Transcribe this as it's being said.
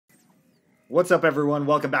What's up everyone,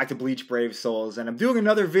 welcome back to Bleach Brave Souls, and I'm doing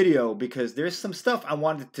another video because there's some stuff I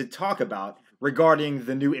wanted to talk about regarding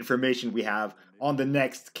the new information we have on the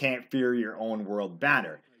next Can't Fear Your Own World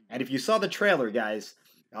banner. And if you saw the trailer, guys,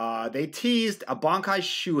 they teased a Bankai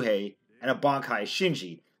Shuhei and a Bankai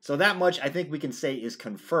Shinji. So that much I think we can say is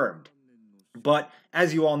confirmed. But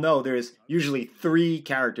as you all know, there's usually 3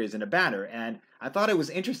 characters in a banner, and I thought it was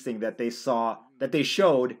interesting that they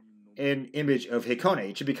showed an image of Hikone.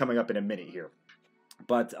 It should be coming up in a minute here.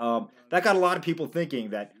 But that got a lot of people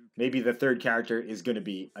thinking that maybe the third character is going to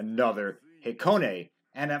be another Hikone.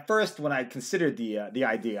 And at first, when I considered the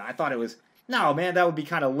idea, I thought it was, no, man, that would be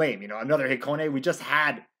kind of lame. You know, another Hikone. We just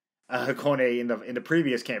had a Hikone in the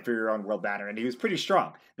previous Can't Fear Your Own World banner, and he was pretty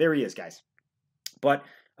strong. There he is, guys. But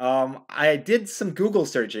I did some Google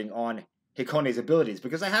searching on Hikone's abilities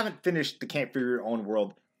because I haven't finished the Can't Fear Your Own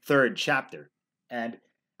World 3rd chapter. And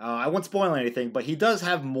I won't spoil anything, but he does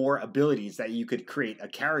have more abilities that you could create a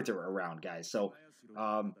character around, guys. So,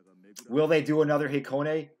 will they do another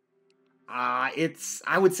Hikone?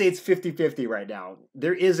 I would say it's 50-50 right now.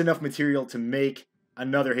 There is enough material to make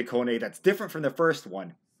another Hikone that's different from the first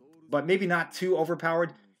one, but maybe not too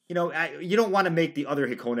overpowered. You know, you don't want to make the other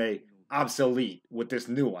Hikone obsolete with this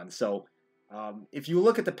new one. So, if you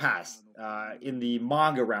look at the past, in the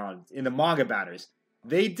manga banners,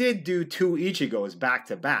 they did do 2 Ichigos back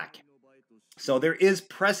to back. So there is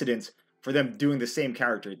precedence for them doing the same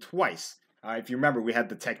character twice. If you remember, we had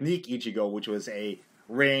the Technique Ichigo, which was a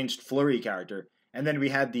ranged flurry character. And then we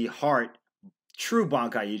had the Heart True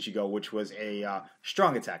Bankai Ichigo, which was a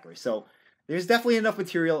strong attacker. So there's definitely enough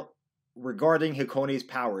material regarding Hikone's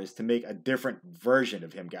powers to make a different version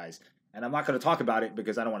of him, guys. And I'm not going to talk about it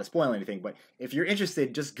because I don't want to spoil anything, but if you're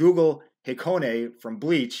interested, just Google Hikone from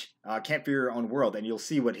Bleach, Can't Fear Your Own World, and you'll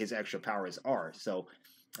see what his extra powers are. So,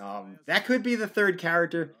 that could be the 3rd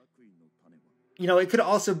character. You know, it could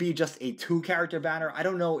also be just a 2-character banner. I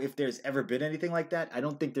don't know if there's ever been anything like that. I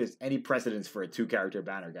don't think there's any precedence for a 2-character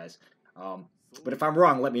banner, guys. But if I'm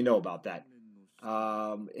wrong, let me know about that.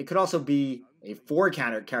 It could also be a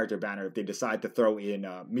 4-character banner if they decide to throw in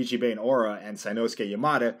Michibane Ora and Sainosuke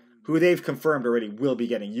Yamada, who they've confirmed already will be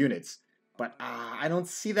getting units. But I don't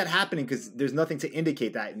see that happening because there's nothing to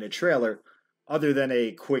indicate that in the trailer other than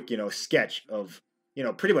a quick, sketch of,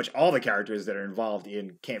 pretty much all the characters that are involved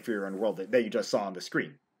in Can't Fear Your Own World that you just saw on the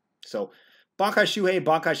screen. So, Bankai Shuhei,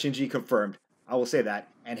 Bankai Shinji confirmed. I will say that.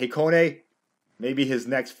 And Hikone, maybe his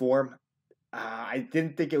next form. I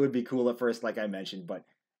didn't think it would be cool at first, like I mentioned, but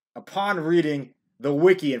upon reading the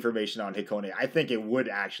wiki information on Hikone, I think it would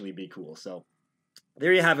actually be cool. So,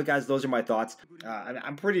 there you have it, guys. Those are my thoughts.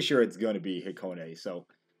 I'm pretty sure it's going to be Hikone. So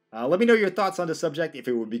let me know your thoughts on the subject, if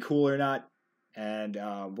it would be cool or not. And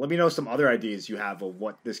let me know some other ideas you have of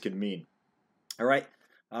what this could mean. All right.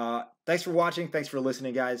 Thanks for watching. Thanks for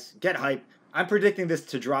listening, guys. Get hyped. I'm predicting this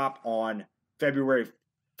to drop on February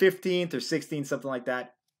 15th or 16th, something like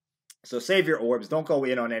that. So save your orbs. Don't go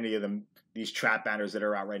in on any of these trap banners that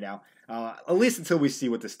are out right now. At least until we see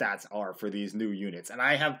what the stats are for these new units. And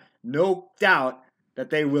I have no doubt that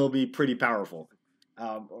they will be pretty powerful.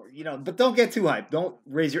 But don't get too hyped. Don't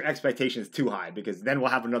raise your expectations too high, because then we'll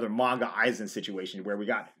have another manga Aizen situation where we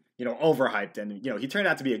got, overhyped, and, he turned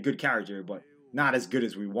out to be a good character, but not as good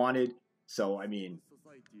as we wanted. So, I mean,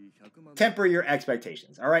 temper your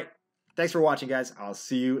expectations, all right? Thanks for watching, guys. I'll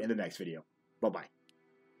see you in the next video. Bye-bye.